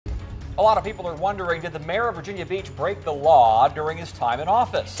A lot of people are wondering, did the mayor of Virginia Beach break the law during his time in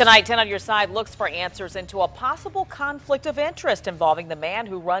office? Tonight, 10 on your side looks for answers into a possible conflict of interest involving the man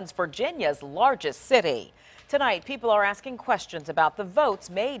who runs Virginia's largest city. Tonight, people are asking questions about the votes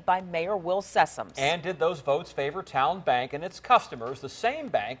made by Mayor Will Sessoms. And did those votes favor Town Bank and its customers, the same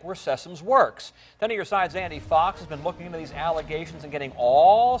bank where Sessoms works? 10 on your side's Andy Fox has been looking into these allegations and getting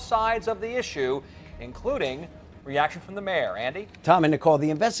all sides of the issue, including reaction from the mayor. Andy? Tom and Nicole, the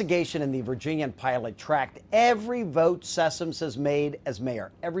investigation in the Virginian pilot tracked every vote Sessoms has made as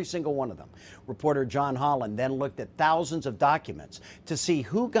mayor, every single one of them. Reporter John Holland then looked at thousands of documents to see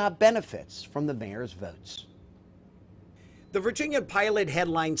who got benefits from the mayor's votes. The Virginian pilot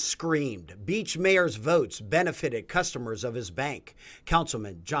headline screamed, Beach mayor's votes benefited customers of his bank.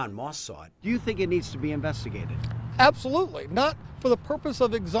 Councilman John Moss saw it. Do you think it needs to be investigated? Absolutely, not for the purpose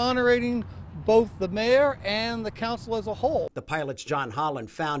of exonerating both the mayor and the council as a whole. The pilot's John Holland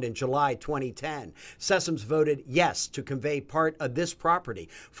found in July 2010. Sessoms voted yes to convey part of this property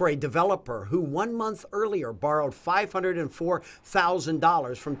for a developer who 1 month earlier borrowed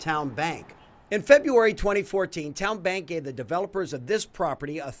 $504,000 from Town Bank. In February 2014, Town Bank gave the developers of this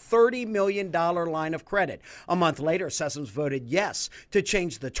property a $30 million line of credit. A month later, Sessoms voted yes to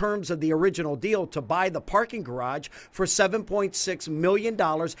change the terms of the original deal to buy the parking garage for $7.6 million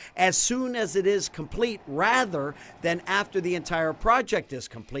as soon as it is complete, rather than after the entire project is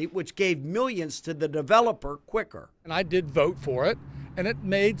complete, which gave millions to the developer quicker. And I did vote for it, and it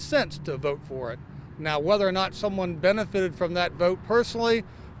made sense to vote for it. Now, whether or not someone benefited from that vote personally,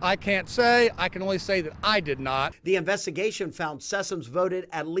 I can't say. I can only say that I did not. The investigation found Sessoms voted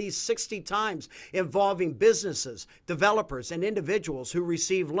at least 60 times involving businesses, developers, and individuals who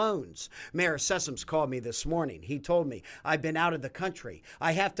receive loans. Mayor Sessoms called me this morning. He told me, I've been out of the country.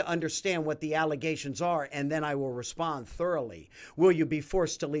 I have to understand what the allegations are, and then I will respond thoroughly. Will you be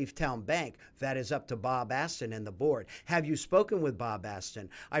forced to leave Town Bank? That is up to Bob Aston and the board. Have you spoken with Bob Aston?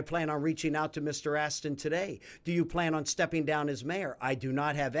 I plan on reaching out to Mr. Aston today. Do you plan on stepping down as mayor? I do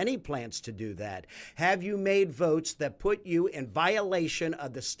not have any plans to do that. Have you made votes that put you in violation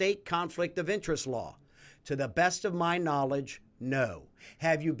of the state conflict of interest law? To the best of my knowledge, no.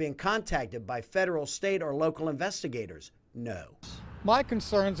 Have you been contacted by federal, state, or local investigators? No. My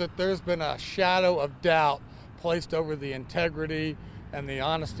concern is that there's been a shadow of doubt placed over the integrity and the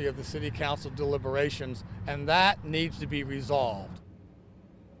honesty of the city council deliberations, and that needs to be resolved.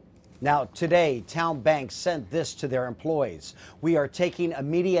 Now, today, Town Bank sent this to their employees. We are taking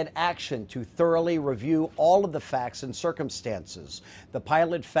immediate action to thoroughly review all of the facts and circumstances. The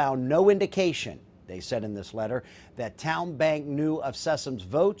pilot found no indication, they said in this letter, that Town Bank knew of Sessoms'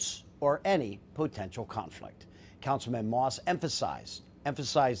 votes or any potential conflict. Councilman Moss emphasized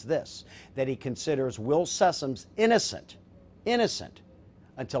this, that he considers Will Sessoms innocent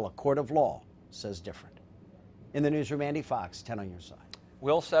until a court of law says different. In the newsroom, Andy Fox, 10 on your side.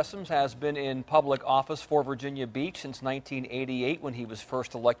 Will Sessoms has been in public office for Virginia Beach since 1988 when he was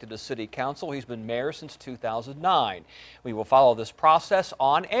first elected to city council. He's been mayor since 2009. We will follow this process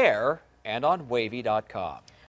on air and on wavy.com.